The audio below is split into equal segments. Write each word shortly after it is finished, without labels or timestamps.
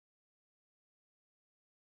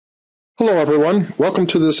Hello everyone, welcome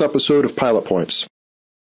to this episode of Pilot Points.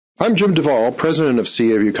 I'm Jim Duvall, president of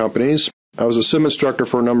CAVU Companies. I was a sim instructor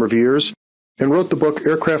for a number of years and wrote the book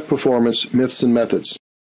Aircraft Performance, Myths and Methods.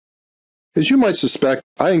 As you might suspect,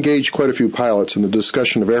 I engage quite a few pilots in the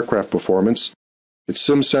discussion of aircraft performance at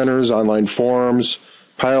sim centers, online forums,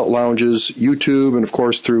 pilot lounges, YouTube, and of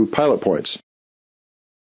course through Pilot Points.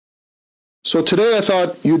 So today I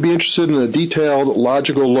thought you'd be interested in a detailed,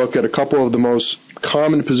 logical look at a couple of the most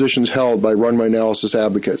common positions held by runway analysis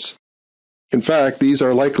advocates. In fact, these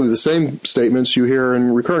are likely the same statements you hear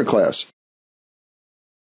in recurrent class.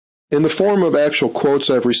 In the form of actual quotes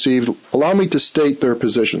I've received, allow me to state their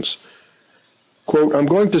positions. Quote, I'm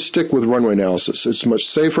going to stick with runway analysis. It's much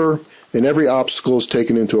safer, and every obstacle is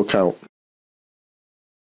taken into account.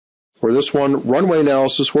 For this one, runway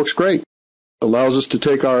analysis works great. Allows us to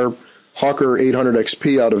take our Hawker 800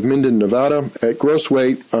 XP out of Minden, Nevada at gross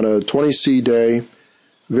weight on a 20C day.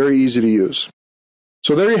 Very easy to use.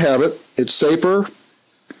 So there you have it. It's safer,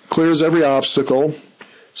 clears every obstacle,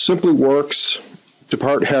 simply works,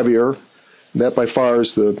 depart heavier. That by far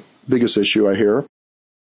is the biggest issue I hear.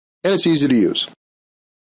 And it's easy to use.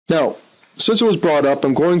 Now, since it was brought up,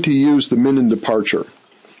 I'm going to use the Minden departure.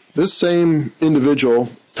 This same individual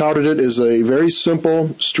touted it as a very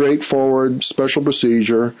simple, straightforward, special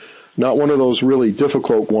procedure, not one of those really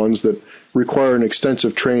difficult ones that require an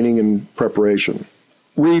extensive training and preparation.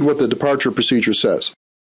 Read what the departure procedure says.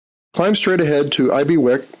 Climb straight ahead to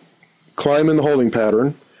IBWIC, climb in the holding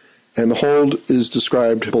pattern, and the hold is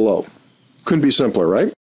described below. Couldn't be simpler,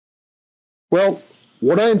 right? Well,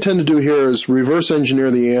 what I intend to do here is reverse engineer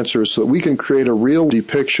the answers so that we can create a real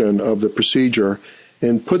depiction of the procedure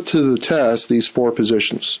and put to the test these four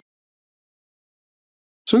positions.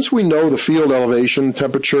 Since we know the field elevation,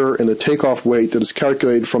 temperature, and the takeoff weight that is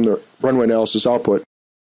calculated from the runway analysis output,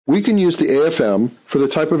 we can use the AFM for the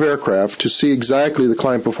type of aircraft to see exactly the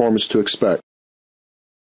climb performance to expect.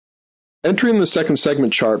 Entering the second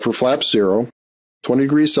segment chart for flap 0, 20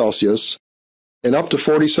 degrees Celsius, and up to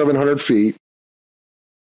 4,700 feet,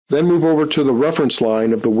 then move over to the reference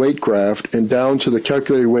line of the weight graph and down to the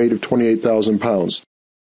calculated weight of 28,000 pounds.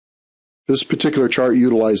 This particular chart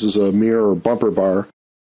utilizes a mirror or bumper bar.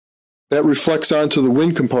 That reflects onto the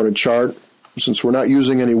wind component chart. Since we're not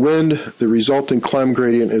using any wind, the resulting climb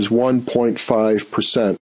gradient is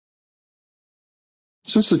 1.5%.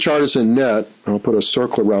 Since the chart is in net, I'll put a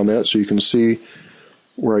circle around that so you can see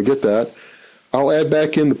where I get that. I'll add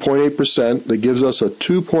back in the 0.8% that gives us a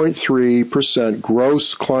 2.3%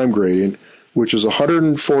 gross climb gradient, which is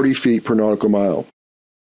 140 feet per nautical mile.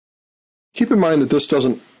 Keep in mind that this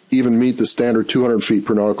doesn't even meet the standard 200 feet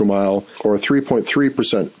per nautical mile or a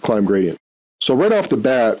 3.3% climb gradient. So right off the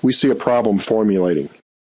bat, we see a problem formulating.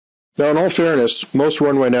 Now, in all fairness, most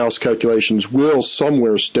runway analysis calculations will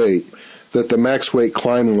somewhere state that the max weight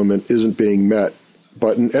climb limit isn't being met.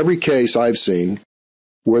 But in every case I've seen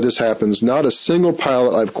where this happens, not a single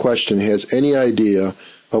pilot I've questioned has any idea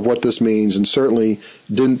of what this means and certainly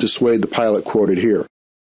didn't dissuade the pilot quoted here.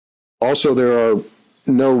 Also, there are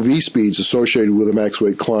no V-speeds associated with the max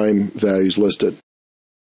weight climb values listed.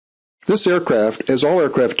 This aircraft, as all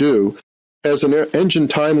aircraft do, has an engine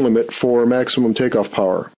time limit for maximum takeoff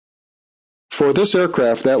power. For this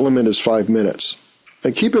aircraft, that limit is 5 minutes.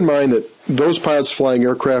 And keep in mind that those pilots flying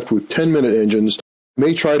aircraft with 10-minute engines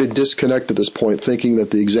may try to disconnect at this point, thinking that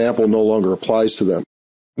the example no longer applies to them.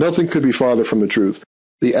 Nothing could be farther from the truth.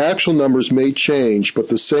 The actual numbers may change, but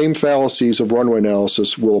the same fallacies of runway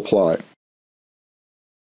analysis will apply.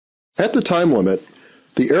 At the time limit,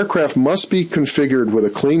 the aircraft must be configured with a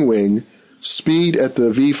clean wing, speed at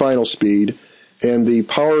the V final speed, and the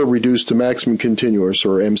power reduced to maximum continuous,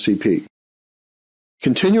 or MCP.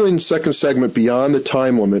 Continuing second segment beyond the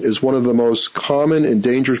time limit is one of the most common and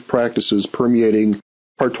dangerous practices permeating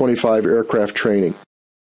Part 25 aircraft training.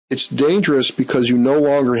 It's dangerous because you no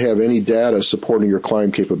longer have any data supporting your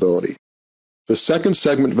climb capability. The second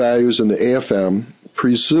segment values in the AFM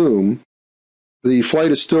presume the flight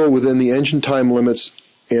is still within the engine time limits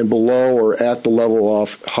and below or at the level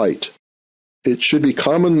off height. It should be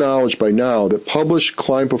common knowledge by now that published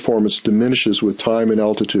climb performance diminishes with time and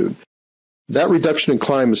altitude. That reduction in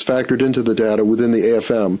climb is factored into the data within the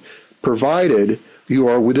AFM, provided you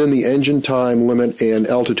are within the engine time limit and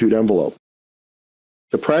altitude envelope.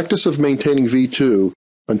 The practice of maintaining V2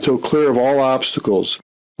 until clear of all obstacles,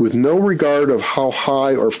 with no regard of how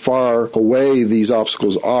high or far away these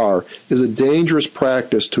obstacles are, is a dangerous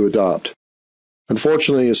practice to adopt.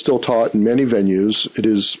 Unfortunately, it's still taught in many venues. It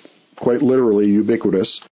is quite literally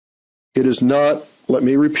ubiquitous. It is not, let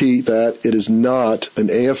me repeat that, it is not an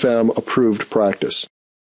AFM-approved practice.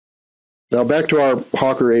 Now back to our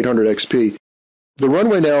Hawker 800 XP. The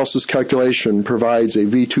runway analysis calculation provides a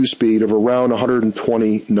V2 speed of around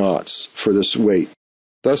 120 knots for this weight.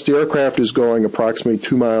 Thus, the aircraft is going approximately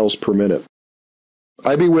 2 miles per minute.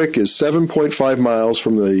 IBWIC is 7.5 miles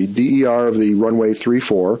from the DER of the runway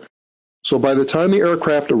 34, so by the time the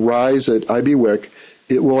aircraft arrives at IBWIC,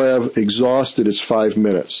 it will have exhausted its 5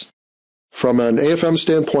 minutes. From an AFM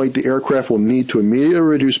standpoint, the aircraft will need to immediately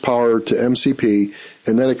reduce power to MCP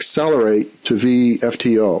and then accelerate to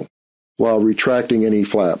VFTO while retracting any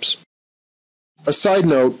flaps. A side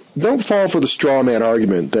note, don't fall for the straw man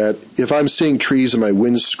argument that if I'm seeing trees in my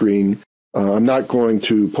windscreen, I'm not going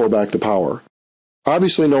to pull back the power.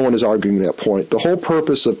 Obviously, no one is arguing that point. The whole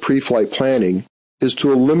purpose of pre-flight planning is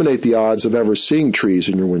to eliminate the odds of ever seeing trees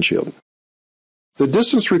in your windshield. The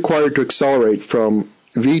distance required to accelerate from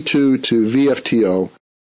V2 to VFTO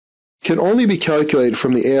can only be calculated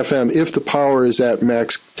from the AFM if the power is at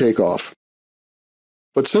max takeoff.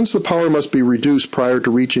 But since the power must be reduced prior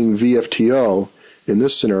to reaching VFTO, in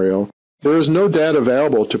this scenario, there is no data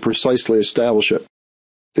available to precisely establish it.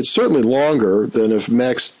 It's certainly longer than if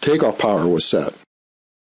max takeoff power was set.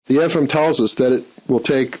 The AFM tells us that it will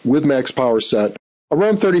take, with max power set,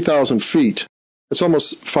 around 30,000 feet. It's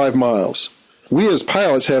almost 5 miles. We as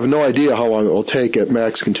pilots have no idea how long it will take at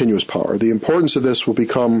max continuous power. The importance of this will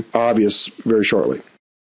become obvious very shortly.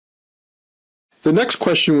 The next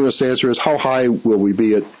question we must answer is how high will we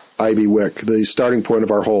be at IBWIC, the starting point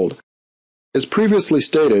of our hold? As previously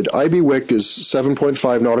stated, IBWIC is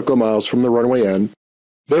 7.5 nautical miles from the runway end.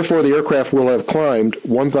 Therefore, the aircraft will have climbed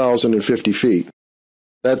 1,050 feet.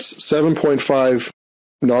 That's 7.5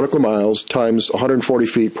 nautical miles times 140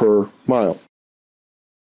 feet per mile.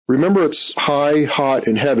 Remember, it's high, hot,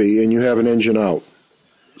 and heavy, and you have an engine out.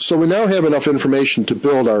 So we now have enough information to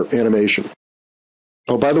build our animation.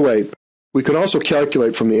 Oh, by the way, we can also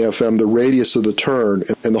calculate from the AFM the radius of the turn,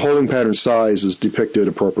 and the holding pattern size is depicted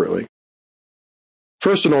appropriately.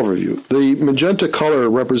 First, an overview. The magenta color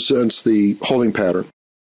represents the holding pattern.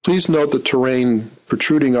 Please note the terrain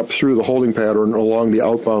protruding up through the holding pattern along the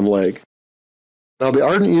outbound leg. Now, the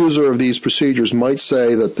ardent user of these procedures might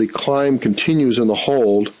say that the climb continues in the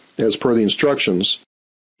hold as per the instructions.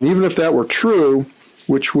 And even if that were true,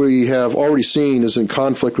 which we have already seen is in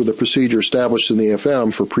conflict with the procedure established in the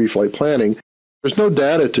AFM for pre-flight planning, there's no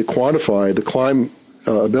data to quantify the climb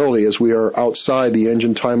ability as we are outside the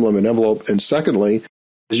engine time limit envelope. And secondly,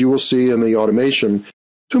 as you will see in the automation,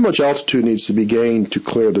 too much altitude needs to be gained to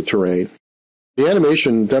clear the terrain. The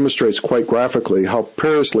animation demonstrates quite graphically how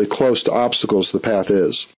perilously close to obstacles the path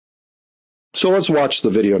is. So let's watch the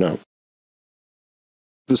video now.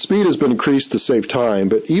 The speed has been increased to save time,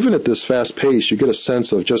 but even at this fast pace, you get a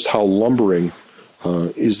sense of just how lumbering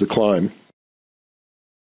is the climb.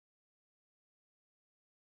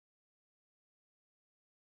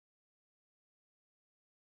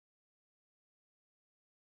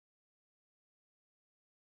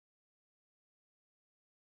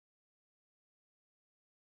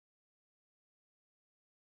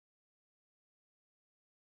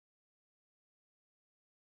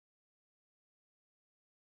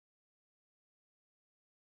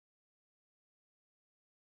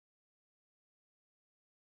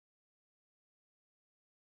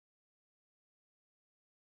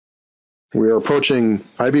 We are approaching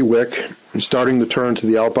IBWIC and starting to turn to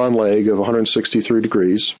the outbound leg of 163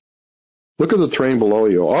 degrees. Look at the terrain below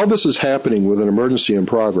you. All this is happening with an emergency in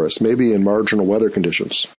progress, maybe in marginal weather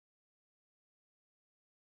conditions.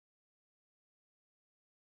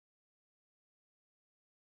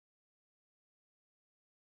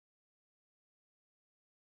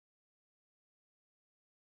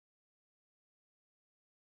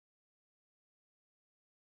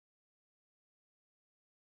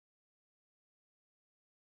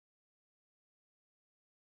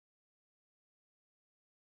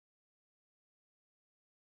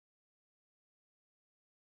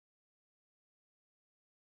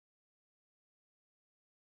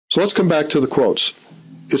 So let's come back to the quotes.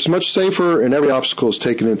 It's much safer and every obstacle is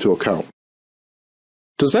taken into account.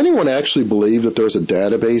 Does anyone actually believe that there's a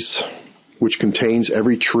database which contains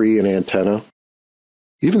every tree and antenna?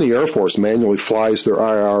 Even the Air Force manually flies their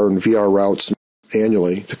IR and VR routes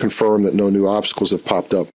annually to confirm that no new obstacles have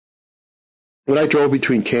popped up. When I drove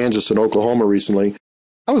between Kansas and Oklahoma recently,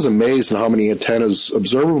 I was amazed at how many antennas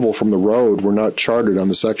observable from the road were not charted on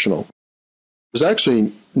the sectional. There's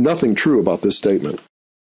actually nothing true about this statement.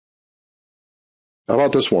 How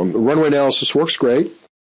about this one? The runway analysis works great.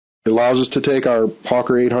 It allows us to take our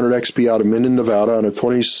Hawker 800 XP out of Minden, Nevada on a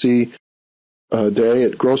 20C day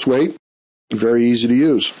at gross weight. Very easy to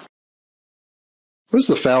use. What is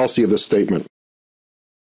the fallacy of this statement?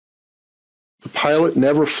 The pilot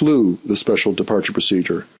never flew the special departure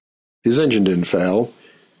procedure. His engine didn't fail.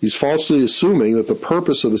 He's falsely assuming that the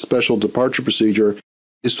purpose of the special departure procedure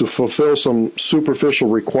is to fulfill some superficial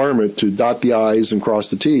requirement to dot the I's and cross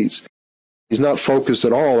the T's. He's not focused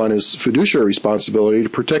at all on his fiduciary responsibility to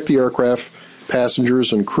protect the aircraft,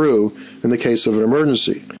 passengers, and crew in the case of an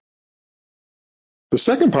emergency. The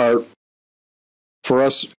second part, for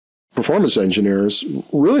us performance engineers,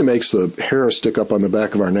 really makes the hair stick up on the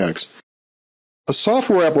back of our necks. A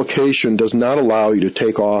software application does not allow you to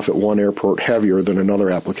take off at one airport heavier than another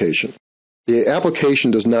application. The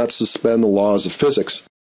application does not suspend the laws of physics.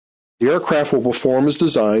 The aircraft will perform as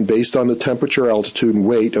designed based on the temperature, altitude, and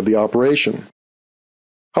weight of the operation.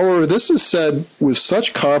 However, this is said with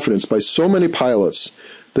such confidence by so many pilots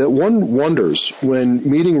that one wonders when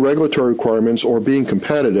meeting regulatory requirements or being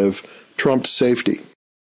competitive trumped safety.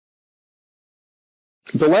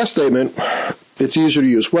 The last statement, it's easier to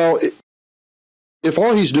use. Well, if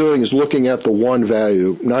all he's doing is looking at the one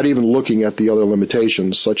value, not even looking at the other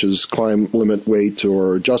limitations, such as climb limit, weight,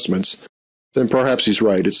 or adjustments, then perhaps he's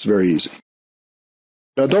right. It's very easy.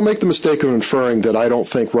 Now, don't make the mistake of inferring that I don't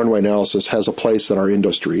think runway analysis has a place in our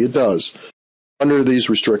industry. It does, under these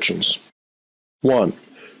restrictions. 1.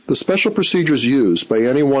 The special procedures used by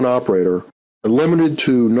any one operator are limited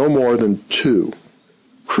to no more than 2.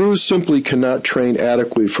 Crews simply cannot train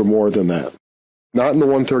adequately for more than that. Not in the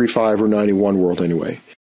 135 or 91 world, anyway.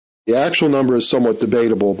 The actual number is somewhat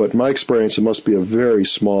debatable, but in my experience, it must be a very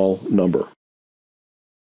small number.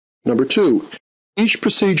 Number 2, each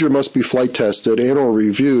procedure must be flight tested and or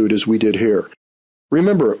reviewed as we did here.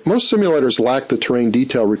 Remember, most simulators lack the terrain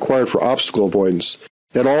detail required for obstacle avoidance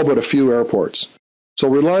at all but a few airports, so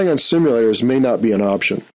relying on simulators may not be an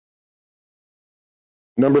option.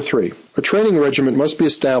 Number 3, a training regiment must be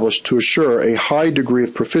established to assure a high degree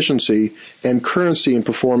of proficiency and currency in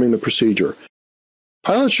performing the procedure.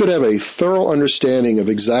 Pilots should have a thorough understanding of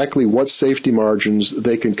exactly what safety margins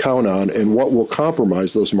they can count on and what will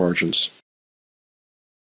compromise those margins.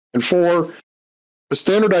 And 4, a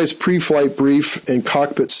standardized pre-flight brief and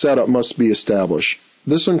cockpit setup must be established.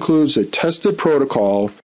 This includes a tested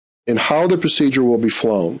protocol and how the procedure will be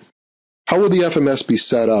flown. How will the FMS be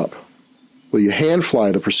set up? Will you hand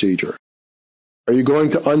fly the procedure? Are you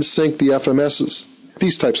going to unsync the FMSs?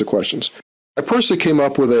 These types of questions. I personally came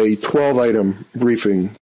up with a 12-item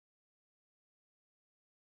briefing.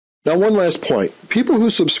 Now, one last point. People who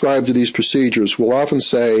subscribe to these procedures will often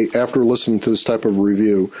say, after listening to this type of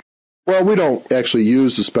review, well, we don't actually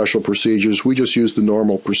use the special procedures, we just use the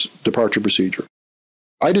normal departure procedure.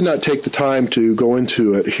 I did not take the time to go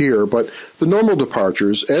into it here, but the normal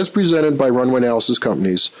departures, as presented by runway analysis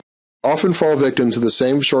companies, often fall victim to the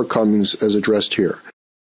same shortcomings as addressed here.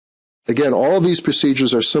 Again, all of these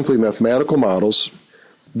procedures are simply mathematical models.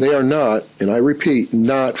 They are not, and I repeat,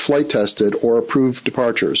 not flight tested or approved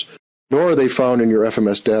departures, nor are they found in your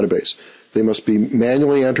FMS database. They must be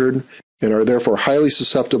manually entered and are therefore highly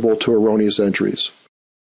susceptible to erroneous entries.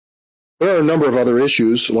 There are a number of other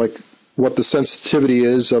issues, like what the sensitivity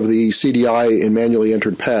is of the CDI in manually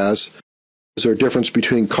entered paths. Is there a difference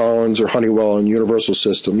between Collins or Honeywell and Universal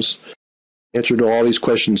Systems? The answer to all these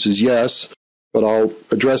questions is yes, but I'll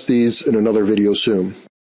address these in another video soon.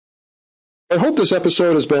 I hope this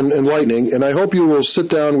episode has been enlightening, and I hope you will sit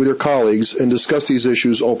down with your colleagues and discuss these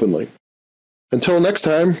issues openly. Until next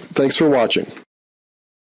time, thanks for watching.